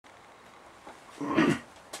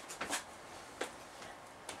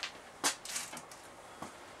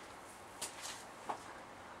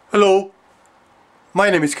Hello, my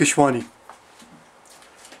name is Keshwani.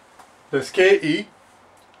 That's K-E-S-H-W-A-N-I,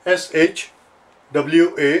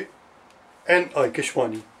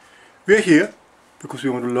 Keshwani. We are here because we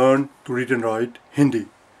want to learn to read and write Hindi.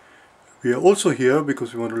 We are also here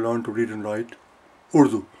because we want to learn to read and write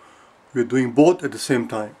Urdu. We are doing both at the same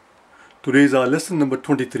time. Today is our lesson number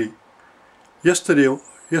 23. Yesterday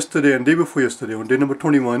and day before yesterday, on day number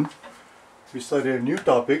 21, we started a new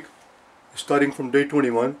topic. Starting from day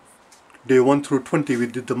 21, day 1 through 20, we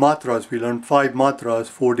did the matras. We learned 5 matras,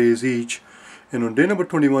 4 days each. And on day number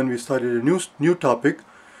 21, we started a new topic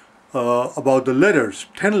about the letters,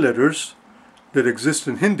 10 letters that exist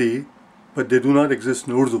in Hindi, but they do not exist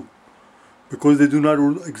in Urdu. Because they do not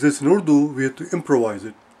exist in Urdu, we have to improvise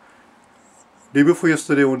it. Day before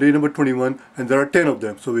yesterday, on day number 21, and there are 10 of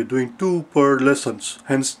them. So we're doing 2 per lessons.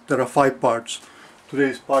 Hence, there are 5 parts. Today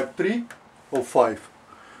is part 3 of 5.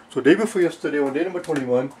 So day before yesterday, on day number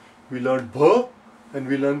 21, we learned bh and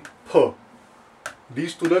we learned ph.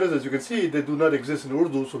 These 2 letters, as you can see, they do not exist in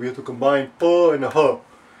Urdu, so we have to combine p and a h.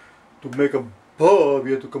 To make a bh,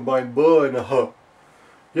 we have to combine b and a h.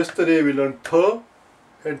 Yesterday we learned th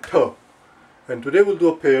and th. And today we'll do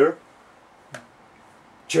a pair,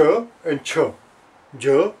 j and ch.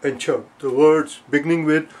 J and ch, the words beginning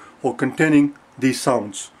with or containing these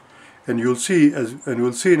sounds. And you'll see,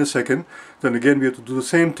 we'll see in a second, then again we have to do the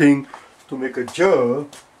same thing to make a j,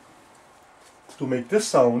 to make this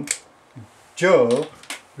sound, j,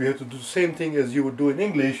 we have to do the same thing as you would do in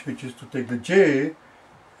English, which is to take the j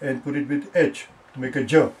and put it with h, to make a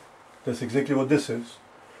j. That's exactly what this is.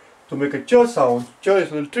 To make a ch sound, ch is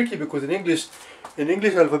a little tricky because in English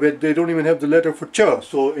alphabet, they don't even have the letter for ch.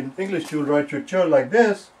 So in English, you'll write your ch like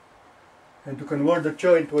this, and to convert the ch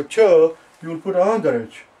into a ch, you will put another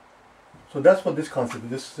h. So that's what this concept is.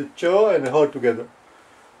 This is a ch and a h together.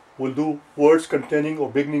 We'll do words containing or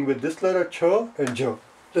beginning with this letter ch and j.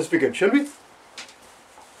 Let's begin, shall we?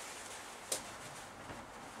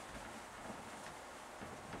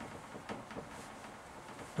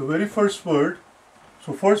 The very first word.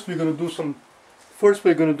 So first we're going to do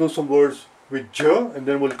some words with j, and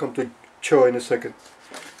then we'll come to ch in a second.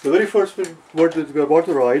 The very first word that we're about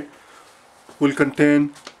to write will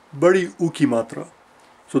contain badi u ki matra.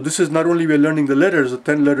 So this is not only we're learning the letters, the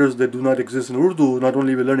 10 letters that do not exist in Urdu, not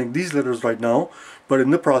only we're learning these letters right now, but in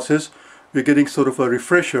the process we're getting sort of a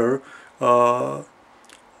refresher of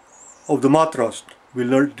the matras.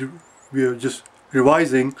 We are just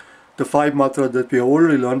revising the 5 matras that we have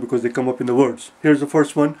already learned because they come up in the words. Here's the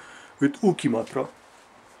first one with u ki matra.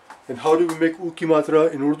 And how do we make u ki matra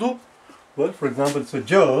in Urdu? Well, for example, it's a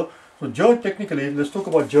j. So j technically, let's talk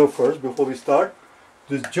about j first before we start.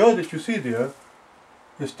 This j that you see there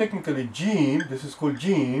is technically jeem. This is called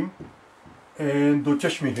jeem, and do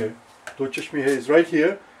chashmi hai. Do chashmi hai is right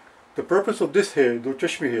here. The purpose of this hai, do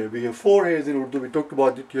chashmi hai, we have 4 hairs in Urdu. We talked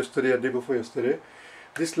about it yesterday and day before yesterday.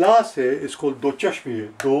 This last hai is called do chashmi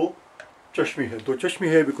hai. Do chashmi hai. Do chashmi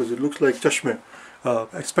hai because it looks like chashme,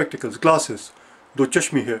 spectacles, glasses. Do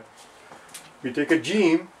chashmi hai. We take a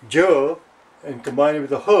jeem, j, and combine it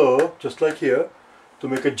with a h, just like here, to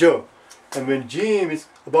make a j. And when jeem is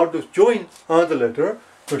about to join another letter,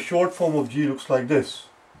 the short form of G looks like this.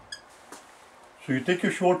 So you take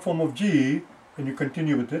your short form of G and you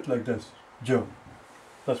continue with it like this, J.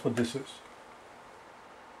 That's what this is.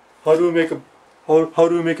 How do we make a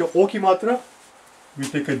O ki matra? We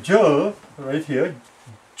take a J right here,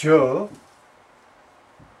 J,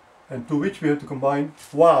 and to which we have to combine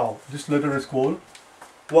wow. This letter is called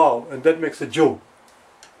wow, and that makes a Jo.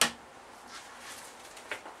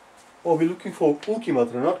 Oh, we're looking for U ki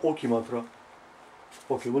matra, not O ki matra.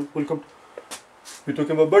 Okay, we'll come. We're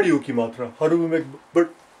talking about badi U ki matra. How do we make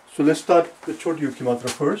so let's start with choti U ki matra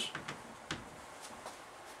first.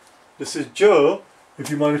 This is j. If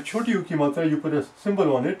you want a choti U ki matra, you put a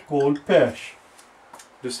symbol on it called pesh.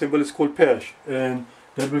 This symbol is called pesh, and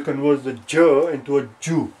that will convert the j into a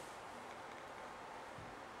ju.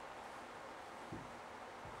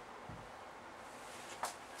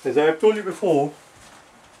 As I have told you before,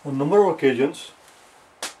 on a number of occasions,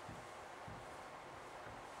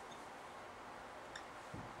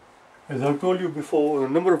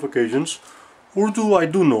 Urdu I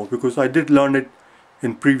do know because I did learn it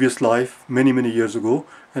in previous life many years ago,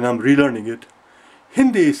 and I'm relearning it.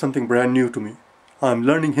 Hindi is something brand new to me. I'm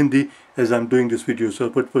learning Hindi as I'm doing this video, so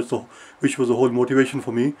which was the whole motivation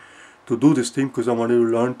for me to do this thing, because I wanted to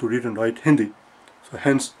learn to read and write Hindi. So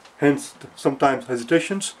hence sometimes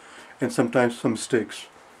hesitations and sometimes some mistakes.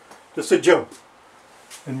 Just a j.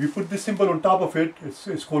 and we put this symbol on top of it.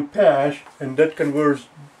 It's called pash, and that converts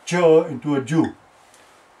J into a Ju.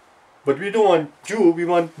 But we don't want Ju, we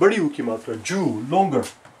want badi U ki matra, Ju, longer.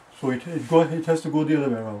 So it has to go the other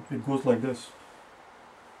way around. It goes like this.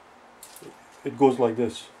 It goes like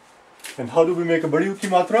this. And how do we make a badi U ki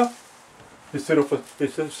matra? Instead of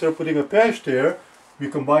putting a pesh there, we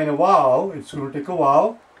combine a vav. It's going to take a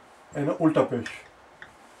vav and an ulta pesh.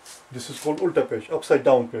 This is called ulta pesh, upside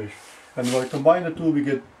down pesh. And when I combine the two, we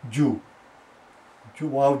get Ju. Ju,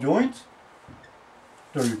 vav joins.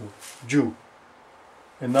 There you go, Ju.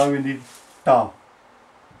 And now we need ta.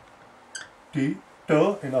 T,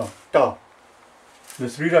 ta, and a, ta.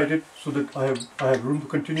 Let's rewrite it so that I have room to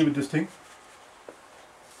continue with this thing.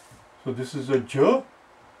 So this is a J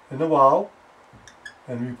and a vav,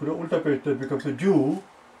 and we put an ulta pesh, that becomes a Ju,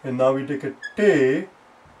 and now we take a te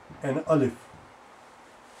and an alif,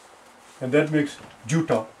 and that makes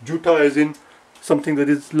juta. Juta as in something that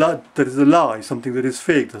is a lie, something that is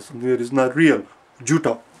fake, something that is not real.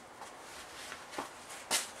 Juta.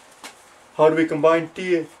 How do we combine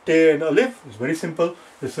te and alif? It's very simple.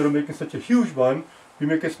 Instead of making such a huge one, we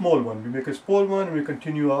make a small one. We make a small one and we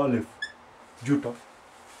continue our alif. Juta.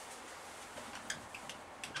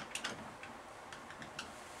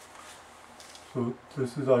 So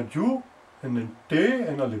this is our Ju, and then te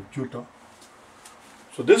and alif, Juta.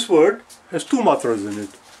 So this word has two matras in it.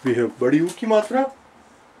 We have badi U ki matra,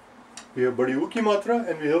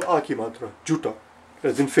 and we have a ki matra, Juta,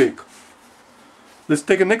 as in fake. Let's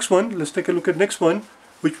take a next one. Let's take a look at next one,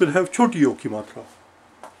 which will have choti O ki matra.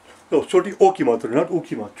 No, choti O ki matra, not U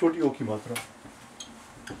ki matra, choti O ki matra.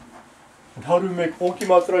 And how do we make O ki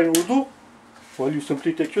matra in Urdu? Well, you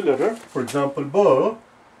simply take your letter, for example, ba,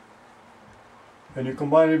 and you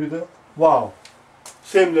combine it with a vav.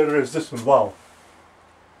 Same letter as this one, vav.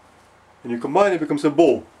 And you combine it, becomes a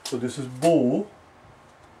bo. So this is bo,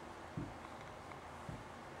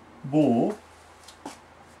 bo,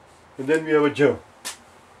 and then we have a j.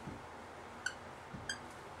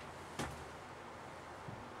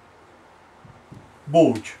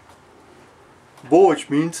 Boj. Boj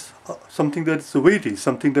means something that is weighty,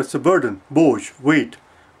 something that's a burden. Boj, weight,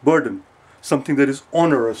 burden, something that is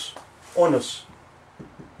onerous, onus.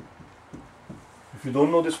 If you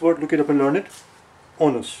don't know this word, look it up and learn it.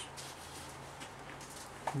 Onus.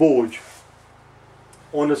 Boj.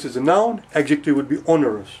 Onus is a noun, adjective would be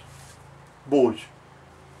onerous. Boj.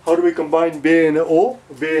 How do we combine be and a o,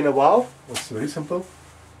 be and a vav? It's very simple.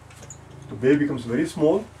 The be becomes very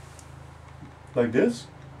small, like this,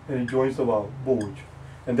 and it joins the vav, boj.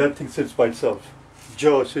 And that thing sits by itself.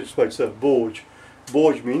 Ja sits by itself, boj.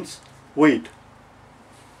 Boj means weight.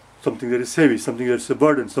 Something that is heavy, something that is a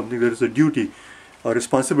burden, something that is a duty, a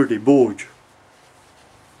responsibility, boj.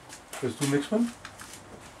 Let's do the next one.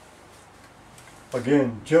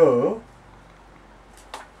 Again, ja,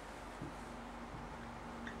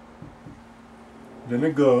 then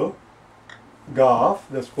a ga, gaf,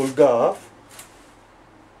 that's called gaf,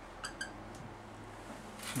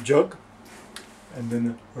 jug, and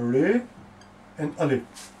then re and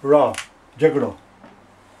alif, ra, jagda.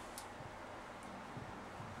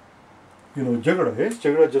 You know jagda, eh?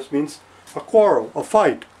 Jagda just means a quarrel, a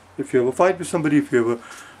fight. If you have a fight with somebody, if you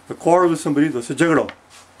have a quarrel with somebody, that's a jagda.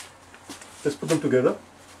 Let's put them together.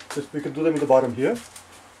 We can do them in the bottom here.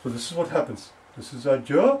 So this is what happens. This is our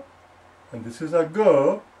ja, and this is our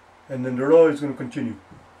ga, and then the ra is going to continue.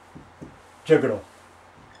 Jagda.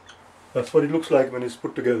 That's what it looks like when it's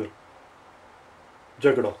put together.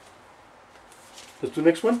 Jagda. Let's do the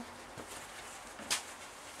next one.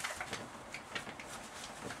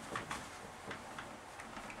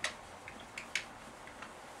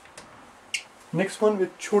 Next one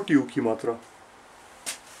with choti U ki matra.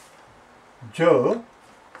 Ja,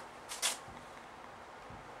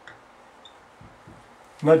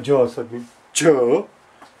 not ja, sadly, ja,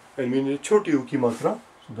 and we need a choti U ki matra.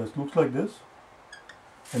 So that looks like this.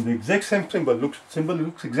 And the exact same symbol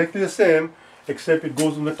looks exactly the same, except it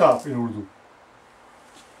goes on the top in Urdu.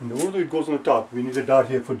 In the Urdu it goes on the top. We need a dot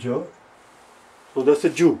here for ja. So that's a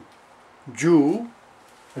Ju. Ju,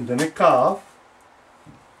 and then a kaf.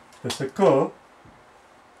 That's a ka.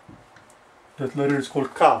 That letter is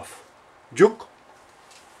called kaf. Juk,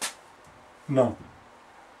 na.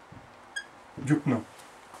 Jukna.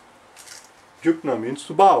 Jukna means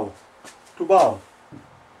to bow. To bow.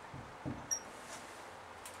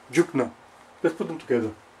 Jukna. Let's put them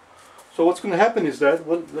together. So what's going to happen is that,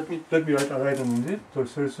 well, let me write underneath it. So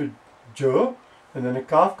there's a ja, and then a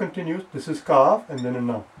kaf continues. This is kaf, and then a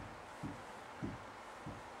na.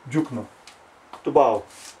 Jukna. To bow.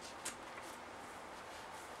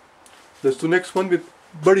 Let's do next one with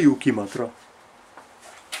badi U ki matra.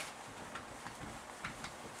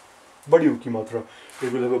 badi u ki matra.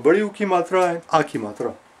 It will have a badi u ki matra and a ki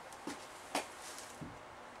matra.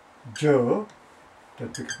 Ja,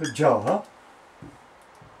 that becomes ja.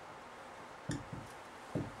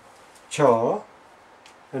 Cha,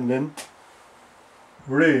 and then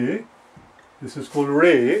re. This is called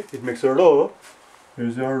re. It makes a ra.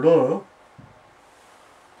 Here's your ra.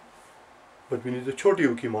 But we need the choti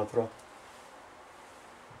u ki matra.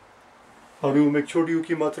 How do you make choti u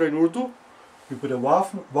ki matra in Urdu? You put a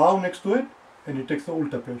vav next to it, and it takes the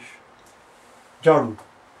ulta pesh. Jaru.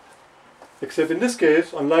 Except in this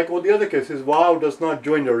case, unlike all the other cases, vav does not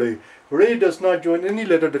join the re. Re does not join any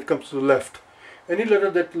letter that comes to the left. Any letter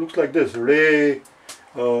that looks like this, re,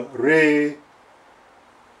 re,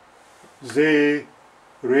 ze,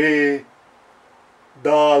 re,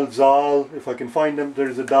 dal, zal, if I can find them, there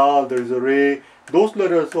is a dal, there is a re. Those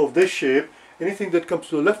letters of this shape, anything that comes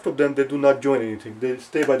to the left of them, they do not join anything. They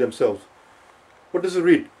stay by themselves. What does it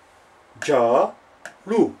read? Ja,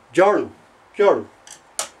 ru, jaru, jaru.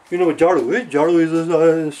 You know what jaru is? Jaru is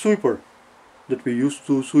a sweeper that we use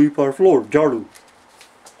to sweep our floor. Jaru.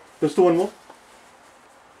 That's the one more.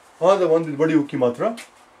 Another one with badi u ki matra.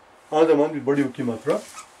 Another one with badi u ki matra.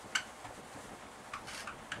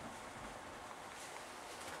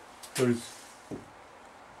 There is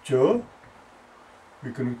ja.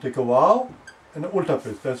 We can take a vav and an ulta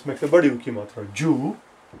pesh. That makes a badi u ki matra. Ju.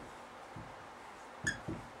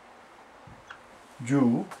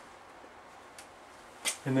 Ju.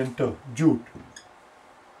 And then ta. Jute.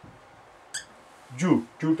 Jute.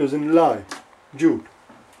 Jute doesn't lie. Jute.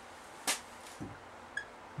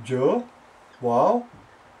 Ja, vav,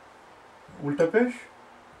 ulta pesh,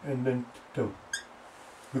 and then ta.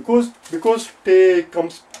 Because te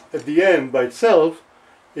comes at the end by itself,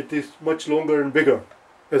 it is much longer and bigger,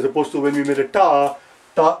 as opposed to when we made a ta.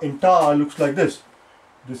 Ta in ta looks like this.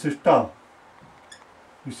 This is ta.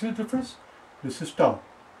 You see the difference? This is ta,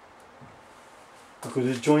 because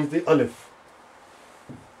it joins the aleph.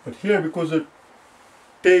 But here, because the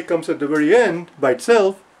te comes at the very end by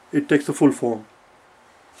itself, it takes the full form.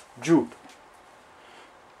 Jute.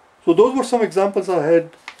 So those were some examples. I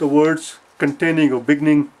had the words containing or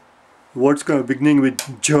beginning, words kind of beginning with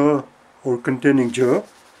ja or containing ja.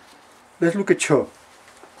 Let's look at cha.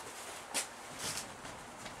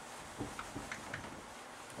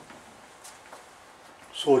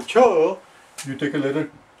 So cha, you take a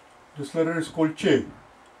letter. This letter is called che.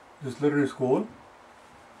 This letter is called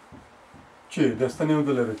che. That's the name of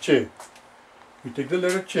the letter, che. We take the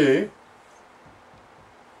letter che,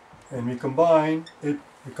 and we combine it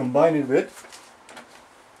with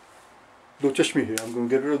do chashmi here. I'm going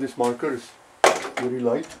to get rid of this marker, it's very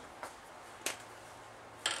light.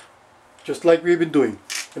 Just like we've been doing.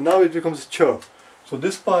 And now it becomes cha. So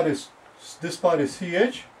this part is ch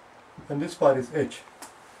and this part is h.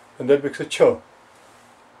 And that makes a cha.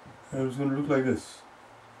 And it's going to look like this.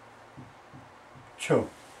 Cha.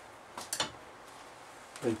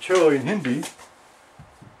 And cha in Hindi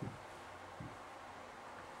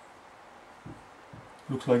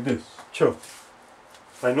looks like this, cha.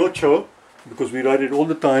 I know cha because we write it all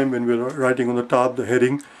the time when we're writing on the top the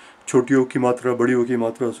heading choti o ki matra, badi o ki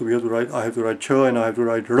matra. So we have to write, I have to write cha and I have to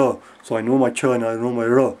write ra. So I know my cha and I know my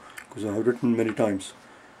ra because I have written many times.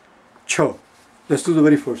 Cha. Let's do the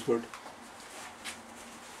very first word.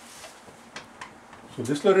 So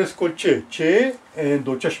this letter is called che. Che and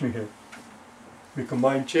do chashmi here. We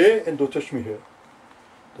combine che and do chashmi here.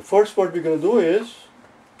 The first word we're going to do is,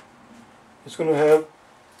 it's going to have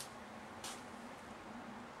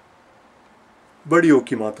badi o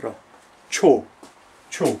ki matra. Cho.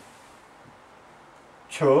 Cho.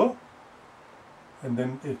 Cho. And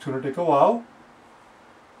then it's going to take a vav.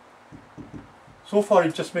 So far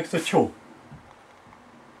it just makes a cho.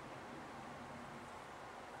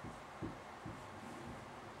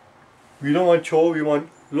 We don't want cho, we want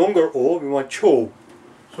longer o, we want cho.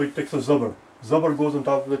 So it takes a zabar. Zabar goes on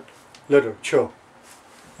top of the letter, cho.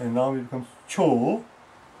 And now it becomes cho,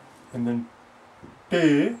 and then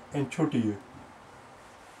te and choti.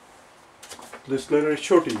 This letter is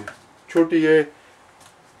choti. Choti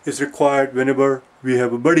is required whenever we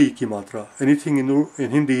have a badi ki matra. Anything in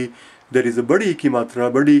Hindi that is a badi ki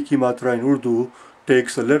matra in Urdu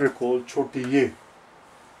takes a letter called choti ye.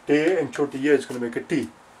 Te and choti ye is going to make a T.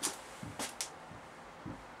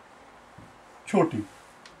 Choti.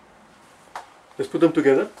 Let's put them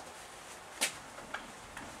together.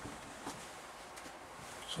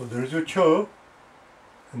 So there is your cha,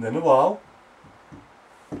 and then a vav.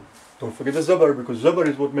 Don't forget the zabar, because zabar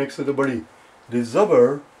is what makes it a badi. This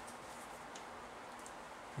zabar,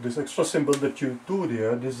 this extra symbol that you do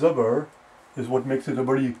there, this zabar is what makes it a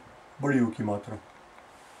badi o ki matra.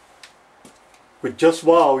 With just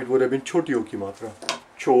wow, it would have been choti o ki matra.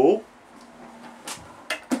 Cho,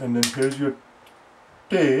 and then here's your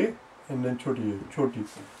te, and then choti, choti.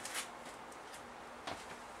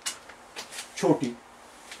 Choti.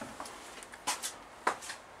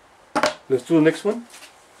 Let's do the next one.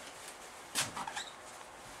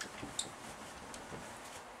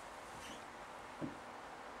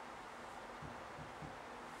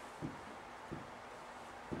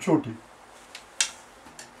 Choti.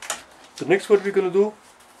 The next what we're going to do,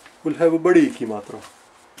 we'll have a badi ki matra.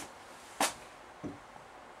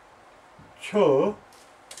 Cha,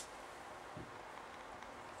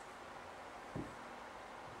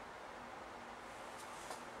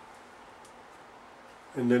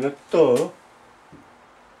 and then a ta,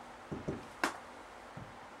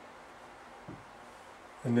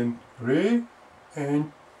 and then re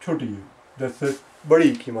and choti. That's the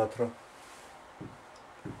badi ki matra.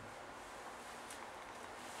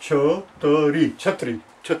 Chatri, chatri,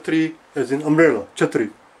 chatri as in umbrella,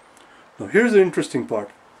 chatri. Now here's the interesting part.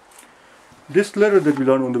 This letter that we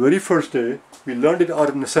learned on the very first day, we learned it out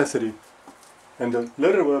of necessity. And the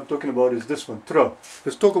letter what I'm talking about is this one, tra.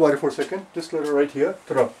 Let's talk about it for a second. This letter right here,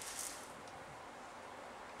 tra.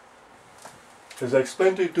 As I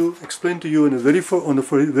explained to you on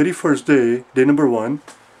the very first day, day number 1,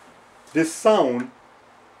 this sound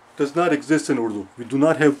does not exist in Urdu. We do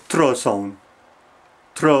not have tra sound.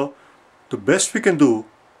 Tra, the best we can do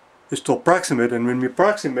is to approximate, and when we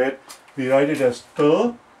approximate, we write it as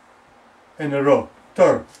ta and a ra,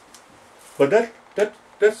 tar. But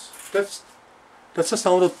that's the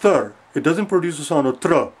sound of tar. It doesn't produce the sound of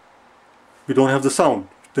tra. We don't have the sound,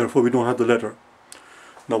 therefore we don't have the letter.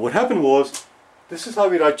 Now what happened was, this is how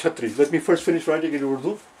we write chatri. Let me first finish writing it in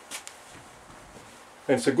Urdu.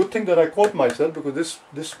 And it's a good thing that I caught myself, because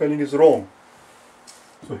this spelling is wrong.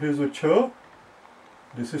 So here's the cha.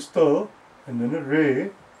 This is ta, and then a re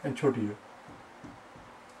and choti.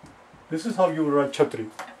 This is how you write chatri.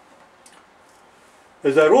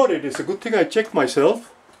 As I wrote it, it's a good thing I checked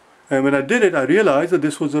myself, and when I did it, I realized that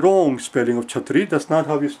this was the wrong spelling of chatri. That's not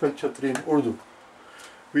how you spell chatri in Urdu.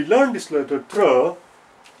 We learned this letter tra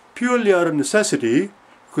purely out of necessity,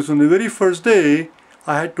 because on the very first day,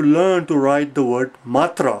 I had to learn to write the word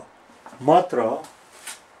matra. Matra,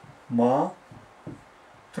 ma,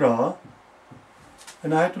 tra.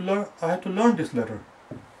 And I had to learn this letter.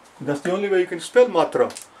 That's the only way you can spell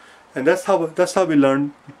matra, and that's how we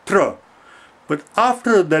learned tra. But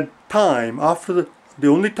after that time, after the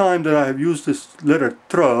only time that I have used this letter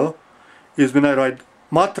tra is when I write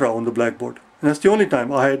matra on the blackboard, and that's the only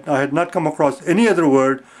time. I had not come across any other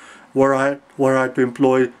word where I had to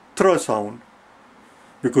employ tra sound,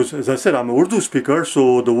 because as I said, I'm an Urdu speaker,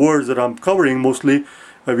 so the words that I'm covering mostly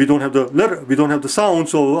we don't have the letter, we don't have the sound,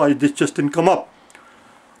 so it just didn't come up.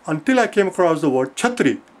 Until I came across the word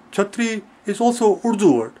chatri. Chatri is also an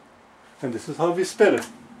Urdu word, and this is how we spell it.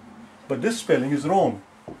 But this spelling is wrong,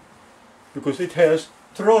 because it has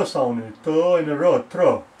tra sound in it, ta and a ra,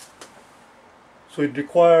 tra. So it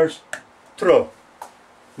requires tra,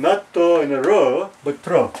 not ta and a ra, but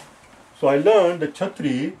tra. So I learned that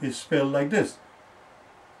chatri is spelled like this: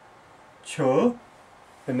 cha,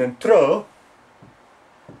 and then tra.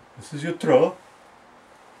 This is your tra.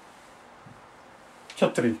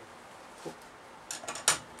 Chatri.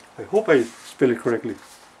 I hope I spell it correctly.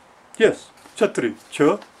 Yes, chatri,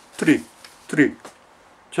 cha, tri, tri,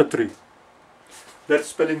 chatri. That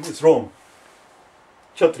spelling is wrong.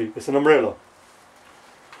 Chatri is an umbrella.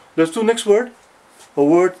 Let's do next word, a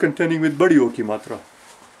word containing with badi o ki matra.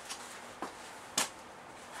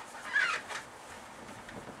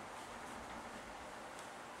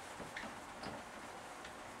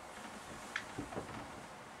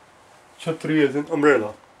 Chatri is an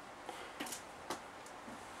umbrella.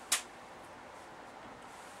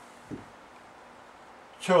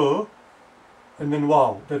 Cho, and then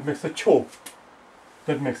wow, that makes a cho.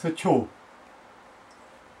 That makes a cho.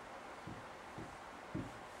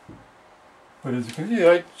 But as you can see,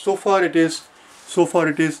 right, so far it is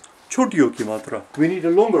choti o ki matra. We need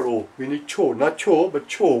a longer o. We need cho, not cho, but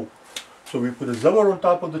cho. So we put a zabar on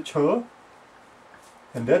top of the cha,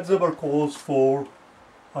 and that zabar calls for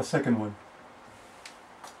a second one,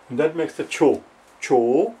 and that makes the cho,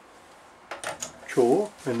 cho, cho,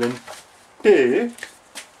 and then te,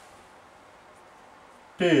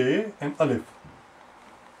 te, and alif.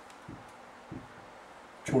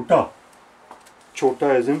 Chota. Chota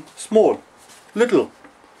as in small, little.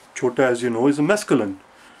 Chota, as you know, is a masculine.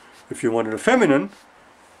 If you wanted a feminine,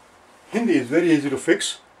 Hindi is very easy to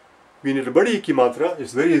fix. We need a badi ki matra.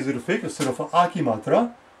 It's very easy to fix. Instead of a ki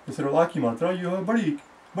matra, you have a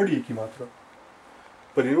badi ki matra.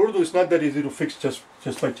 But in Urdu, it's not that easy to fix just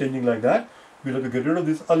by changing like that. We'll have to get rid of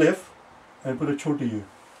this alif and put a choti here.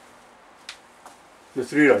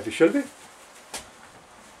 Let's rewrite it, shall we?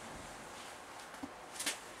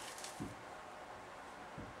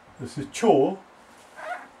 This is cho,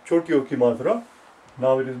 choti o ki matra.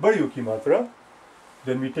 Now it is badi o ki matra.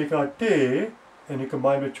 Then we take our te and we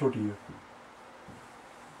combine with choti here.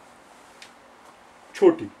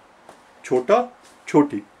 Choti. Chota,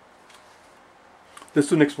 choti. Let's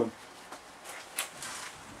do next one.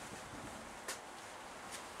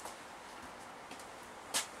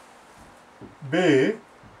 Be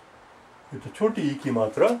with the choti e ki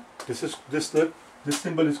matra. This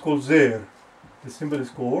symbol is called zer. This symbol is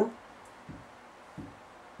called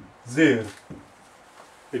zer.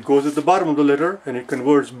 It goes at the bottom of the letter and it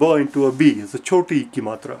converts ba into a b. It's a choti e ki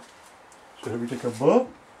matra. So here we take a ba.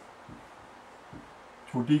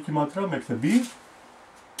 Choti e ki matra makes a b.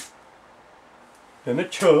 Then a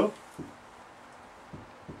ch.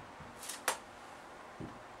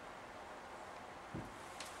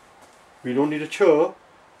 We don't need a ch,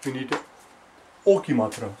 we need a o ki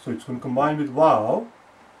matra. So it's going to combine with wow.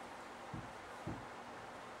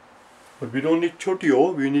 But we don't need choti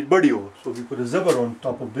o, we need badi o. So we put a zabar on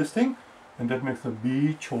top of this thing, and that makes a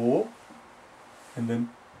b, cho, and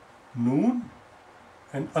then noon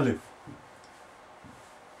and alif.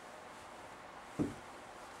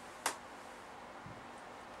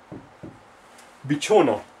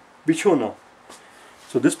 Bichona, bichona.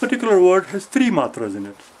 So this particular word has 3 matras in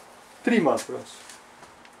it. 3 matras.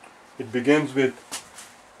 It begins with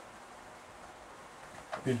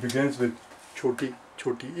choti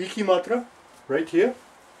e ki matra right here.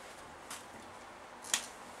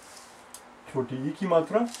 Choti e ki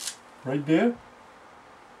matra right there.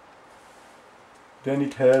 Then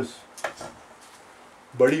it has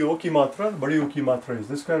badi o ki matra. Badi o ki matra is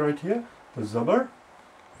this guy right here. The zabar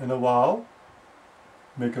and a wow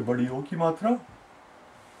make a badi o ki matra.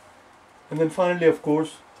 And then finally, of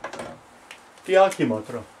course, Tia ki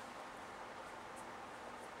matra.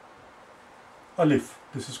 Alif.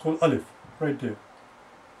 This is called alif. Right there.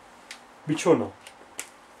 Bichona.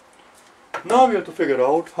 Now we have to figure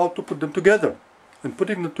out how to put them together. And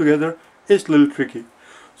putting them together is a little tricky.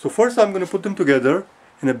 So first I'm going to put them together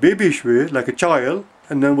in a babyish way, like a child,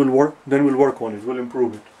 and then we'll work on it. We'll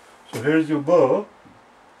improve it. So here's your ba.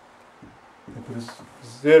 You put this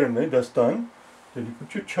there in it. That's done. Then you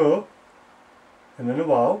put your cha, and then a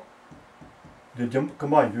wow. They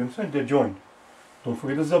combined, you understand? They're joined. Don't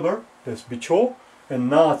forget the zabar, that's bicho, and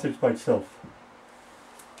na sits by itself.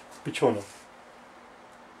 Bichona.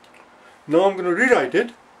 Now I'm going to rewrite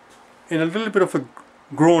it in a little bit of a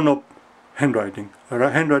grown-up handwriting, a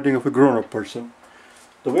handwriting of a grown-up person.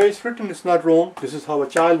 The way it's written is not wrong. This is how a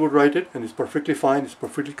child would write it, and it's perfectly fine, it's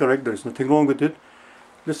perfectly correct, there's nothing wrong with it.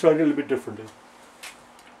 Let's write it a little bit differently.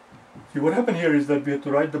 See, what happened here is that we have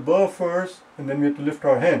to write the ba first, and then we have to lift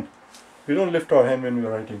our hand. We don't lift our hand when we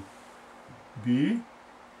are writing. Bi,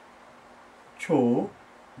 cho,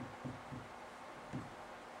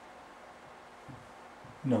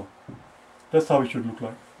 no. That's how it should look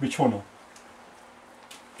like. Bichona.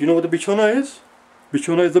 You know what the bichona is?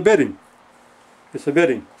 Bichona is the bedding. It's a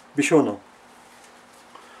bedding. Bichona.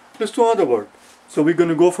 Let's do another word. So we're going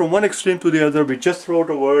to go from one extreme to the other. We just wrote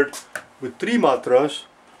a word with 3 matras.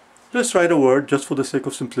 Let's write a word just for the sake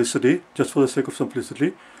of simplicity.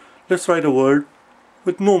 Let's write a word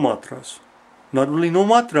with no matras. Not only no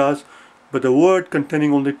matras, but a word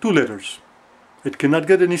containing only 2 letters. It cannot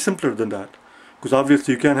get any simpler than that. Because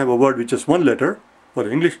obviously you can't have a word with just 1 letter. But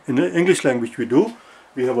in the English language we do.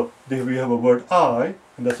 We have a word I,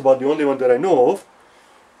 and that's about the only one that I know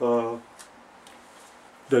of.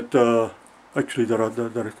 Actually there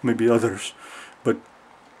are maybe others. But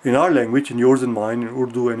in our language, in yours and mine, in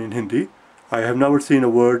Urdu and in Hindi, I have never seen a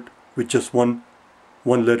word with just one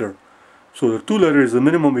letter. So the 2 letters is the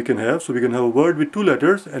minimum we can have. So we can have a word with 2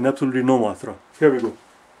 letters and absolutely no matra. Here we go.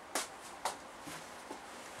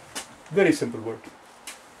 Very simple word.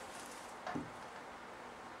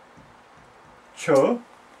 Cha.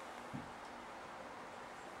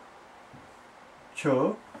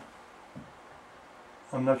 Cha.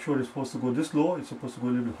 I'm not sure it's supposed to go this low. It's supposed to go a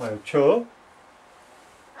little bit higher. Cha.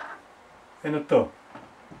 And a ta.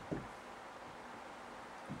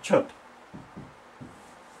 Chat.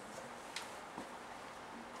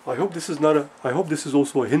 I hope this is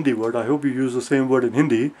also a Hindi word. I hope you use the same word in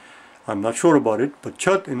Hindi. I'm not sure about it, but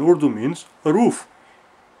chat in Urdu means a roof.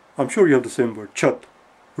 I'm sure you have the same word, chat,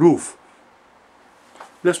 roof.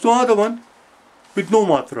 Let's do another one with no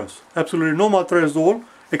matras. Absolutely no matra at all,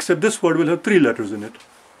 except this word will have 3 letters in it.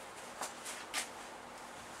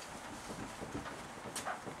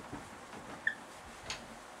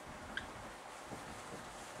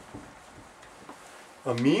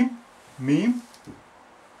 a meme,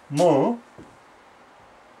 mo,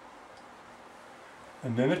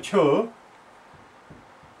 and then a ch.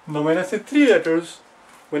 Now when I say 3 letters,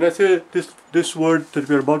 when I say this word that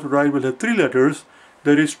we are about to write will have 3 letters,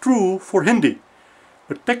 that is true for Hindi.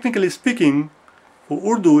 But technically speaking, for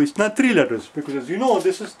Urdu, it's not 3 letters, because as you know,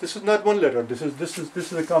 this is not 1 letter. This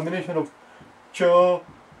is a combination of ch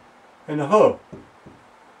and a h.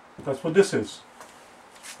 That's what this is.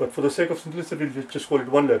 But for the sake of simplicity, let's just call it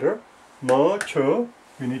 1 letter. Ma, ch,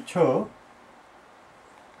 we need ch,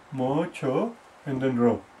 ma, ch, and then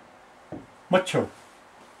ro. Machar.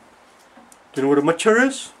 Do you know what a machar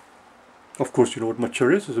is? Of course you know what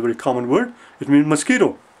machar is. It's a very common word. It means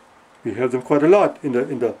mosquito. We have them quite a lot in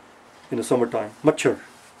the summertime. Machar.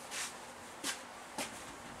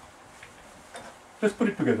 Let's put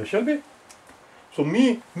it together, shall we? So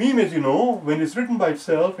meme, as you know, when it's written by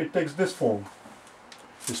itself, it takes this form.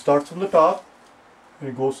 It starts from the top and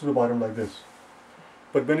it goes to the bottom like this.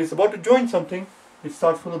 But when it's about to join something, it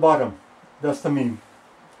starts from the bottom. That's the meme.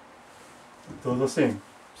 Those are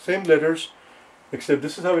same letters, except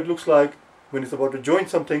this is how it looks like when it's about to join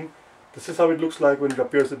something. This is how it looks like when it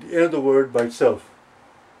appears at the end of the word by itself.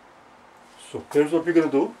 So here's what we're going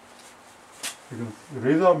to do. We're going to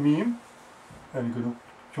erase our meme and we're going to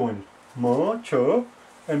join it. Ma, cha,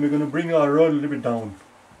 and we're going to bring our r a little bit down.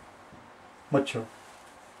 Machar.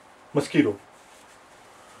 Mosquito.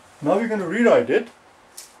 Now we're going to rewrite it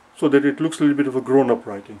so that it looks a little bit of a grown-up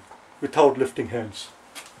writing without lifting hands.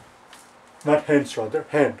 Not hands rather,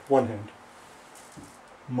 hand, one hand.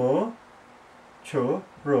 Ma, cha,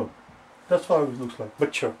 ra. That's how it looks like.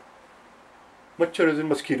 Machar. Machar is in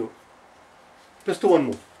mosquito. Let's do one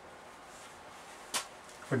more.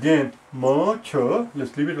 Again, ma, cha,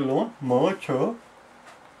 let's leave it alone. Ma, cha.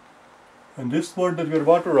 And this word that we're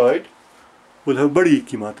about to write will have badi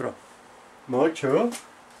ki matra. Ma, cha.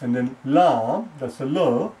 And then lam, that's a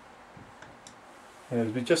la. And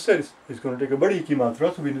as we just said, it's going to take a badi ki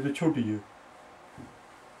matra, so we need a choti u.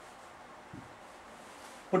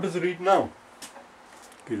 What does it read now?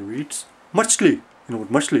 It reads machli. You know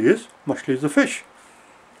what machli is? Machli is a fish.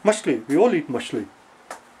 Machli. We all eat machli.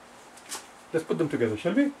 Let's put them together,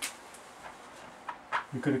 shall we?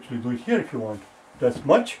 You could actually do it here if you want. That's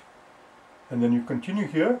much. And then you continue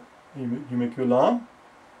here. You make your lam.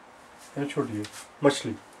 And it should be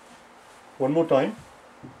machli. One more time.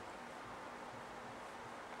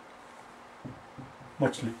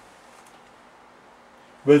 Machli.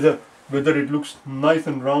 Whether it looks nice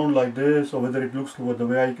and round like this, or whether it looks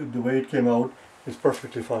the way it came out, is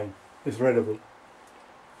perfectly fine. It's readable.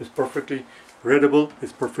 It's perfectly readable.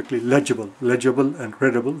 It's perfectly legible. Legible and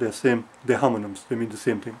readable, they're homonyms. They mean the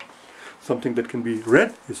same thing. Something that can be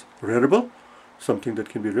read is readable. Something that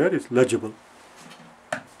can be read is legible.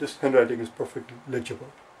 This handwriting is perfectly legible.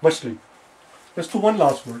 Machli. Let's do one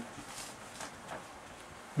last word.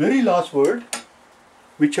 Very last word,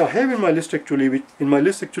 which I have in my list actually. In my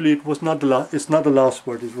list actually, it was not the last. It's not the last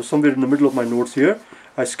word. It was somewhere in the middle of my notes here.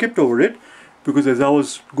 I skipped over it because as I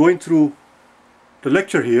was going through the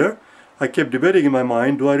lecture here, I kept debating in my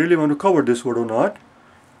mind: do I really want to cover this word or not?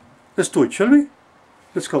 Let's do it, shall we?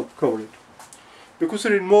 Let's cover it because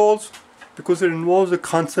it involves a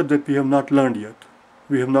concept that we have not learned yet.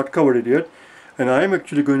 We have not covered it yet, and I am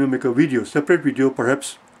actually going to make a video, separate video,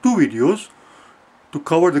 perhaps 2 videos, to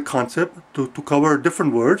cover the concept, to cover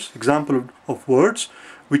different words, example of words,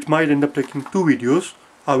 which might end up taking 2 videos.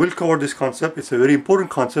 I will cover this concept. It's a very important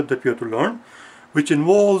concept that we have to learn, which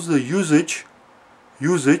involves the usage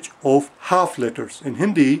of half letters. In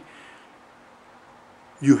Hindi,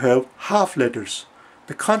 you have half letters.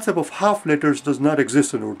 The concept of half letters does not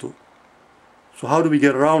exist in Urdu. So how do we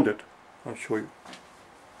get around it? I'll show you.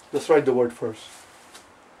 Let's write the word first.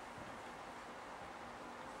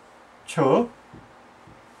 Cha.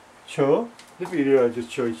 Cha. Let me rewrite this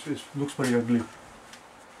cha. It looks very ugly.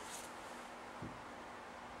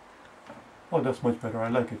 Oh, that's much better. I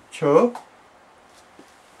like it. Cha.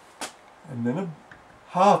 And then a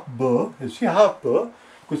half ba. You see half ba?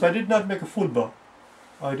 Because I did not make a full ba.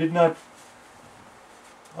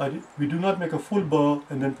 We do not make a full ba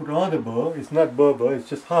and then put another ba. It's not ba, it's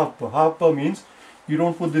just half ba. Half ba means you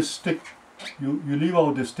don't put this stick. You leave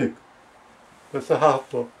out this stick. That's a half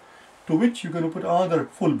ba. To which you're going to put another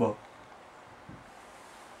full ba.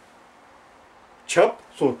 Chup.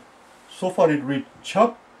 So far it reads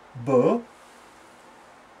chup ba.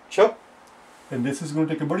 Chup. And this is going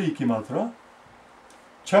to take a badi ki matra.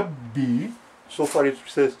 Chup bi. So far it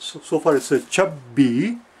says chup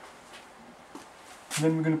bi.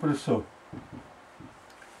 Then we're going to put a so.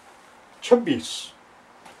 Chabbis.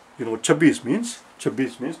 You know what chabbis means?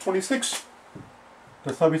 Chabbis means 26.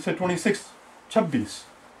 That's how we say 26, 26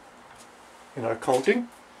 in our counting.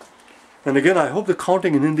 And again, I hope the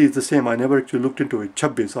counting in Hindi is the same. I never actually looked into it.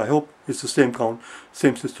 26. I hope it's the same count,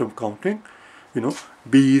 same system of counting. You know,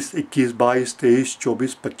 20, 21, 22, 23,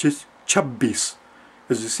 24, 26.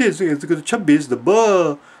 As you see, as you go to 26, the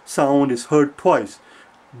B sound is heard twice.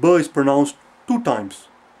 B is pronounced 2 times.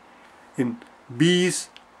 In 20,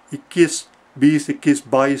 21, 20,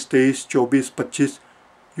 21, 22, 23,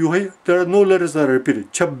 24, there are no letters that are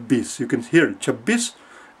repeated. 26. You can hear it. 26.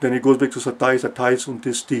 Then it goes back to 27, 28,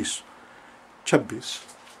 29, 30. 26.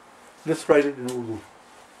 Let's write it in Urdu.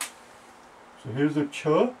 So here's the ch,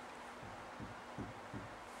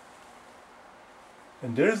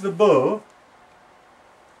 and there's the b,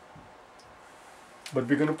 but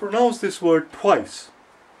we're going to pronounce this word twice.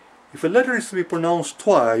 If a letter is to be pronounced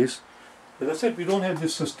twice, as I said, we don't have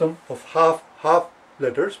this system of half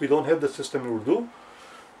letters. We don't have the system in Urdu.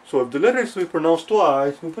 So if the letter is to be pronounced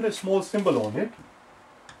twice, we put a small symbol on it,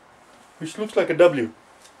 which looks like a W.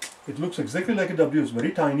 It looks exactly like a W, it's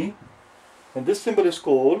very tiny. And this symbol is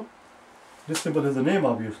called, this symbol has a name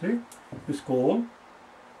obviously, it's called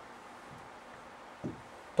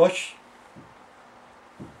Tashdid.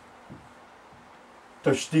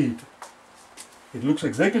 It looks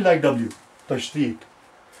exactly like W, Tashdid.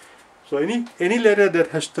 So any letter that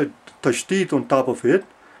has the Tashdid on top of it,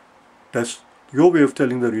 that's your way of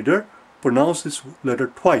telling the reader, pronounce this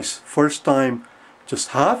letter twice. First time just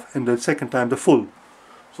half, and then second time the full.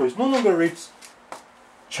 So it's no longer reads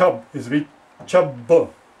chub, it's read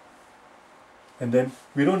chab. And then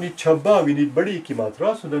we don't need chabba, we need badi ki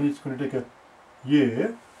matra, so then it's going to take a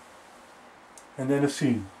ye and then a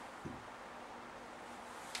sin.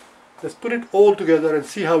 Let's put it all together and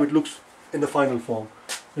see how it looks in the final form.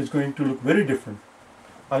 It's going to look very different.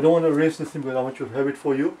 I don't want to erase this thing because I want to have it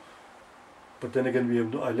for you. But then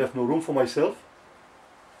again, I left no room for myself.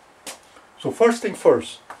 So first thing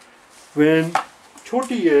first, when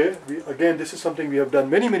choti ye, again this is something we have done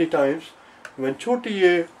many times. When choti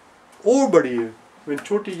ye or badi ye, when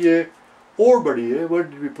choti ye or badi ye, where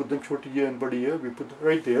did we put them? Choti ye and badi ye, we put them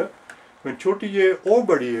right there. When choti ye or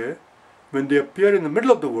badi ye, when they appear in the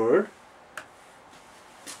middle of the word,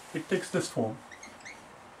 it takes this form.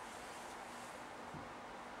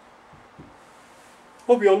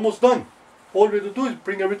 Oh, we're almost done. All we have to do is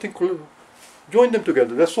bring everything, join them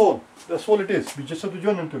together. That's all. That's all it is. We just have to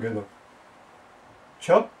join them together.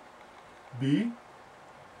 Chab, B,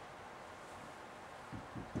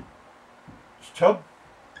 chab,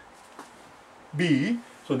 B.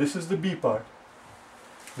 So this is the B part.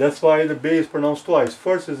 That's why the B is pronounced twice.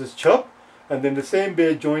 First is this chab, and then the same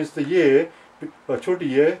B joins the ye, choti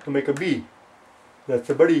ye, to make a B. That's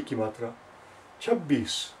the badi ki matra.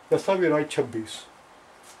 Chabbis. That's how we write chabbis.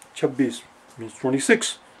 Chabbis means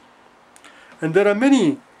 26. And there are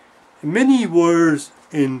many words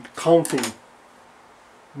in counting.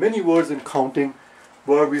 Many words in counting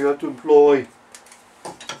where we have to employ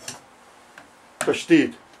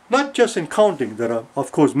tashdid. Not just in counting. There are,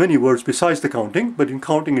 of course, many words besides the counting, but in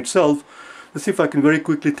counting itself, let's see if I can very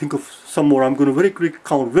quickly think of some more. I'm going to very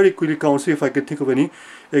quickly count, see if I can think of any.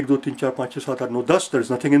 1, 2, 3, 4, 5, 6, 7, 8, 9, 10. There's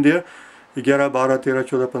nothing in there. 11, 12, 13,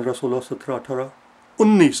 14, 15, 16, 17, 18.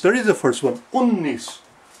 19. There is the first one. 19.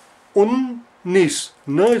 19.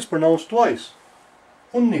 N is pronounced twice.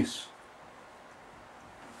 19.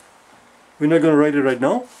 We're not going to write it right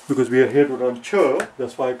now because we are here to run ch.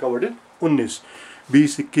 That's why I covered it. 19.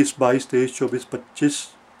 20, 21, 22, 23,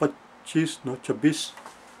 24, 25, no, 26.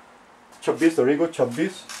 26, there you go,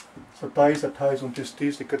 26. 27, 28,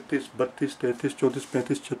 29, 30, 31, 32, 33, 34, 35,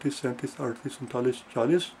 36, 37, 38, 39, 40, 41,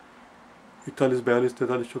 42,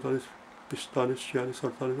 43, 44,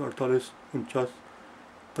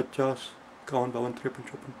 45, 46, 47, 48, 49, 50, 51,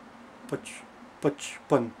 52, 53,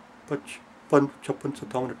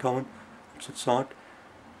 54, 55, 56, 57, 58, 59, 60,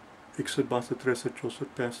 61, 62, 63, 64,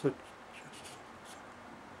 65.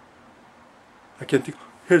 I can't think.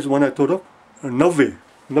 Here's one I thought of. 90.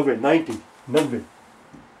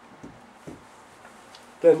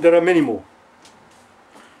 Then there are many more.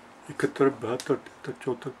 71, 72,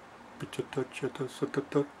 73,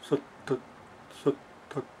 74, 75,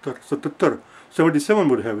 76, 77, 77. 77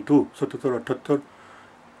 would have it too. 77, 78,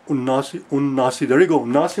 79. There you go.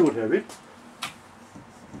 79 would have it.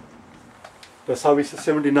 That's how we say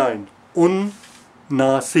 79.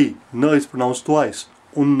 79. Na is pronounced twice.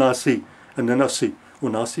 79. And then 80.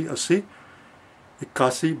 79, 80,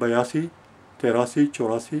 81,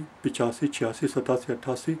 82, 83, 84, 85, 86, 87, 88,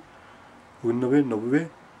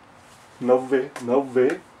 90,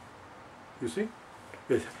 90. You see?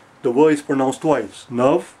 The word is pronounced twice.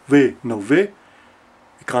 90, 90,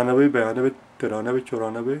 91, 92, 93,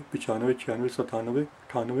 94, 95, 96, 97,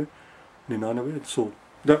 98, 99, and so.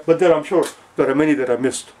 But there, I'm sure there are many that I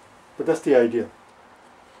missed. But that's the idea.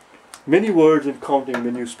 Many words in counting,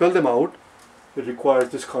 when you spell them out, it requires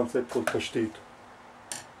this concept called tashdid.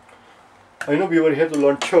 I know we were here to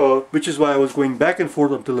learn cha, which is why I was going back and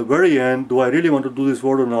forth until the very end. Do I really want to do this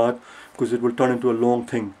word or not? Because it will turn into a long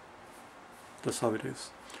thing. That's how it is.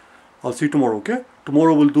 I'll see you tomorrow, okay?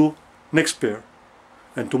 Tomorrow we'll do next pair.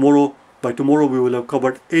 And tomorrow, by tomorrow we will have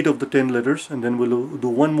covered 8 of the 10 letters, and then we'll do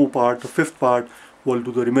one more part, the 5th part, we'll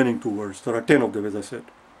do the remaining 2 words. There are 10 of them, as I said.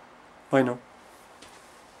 Bye now.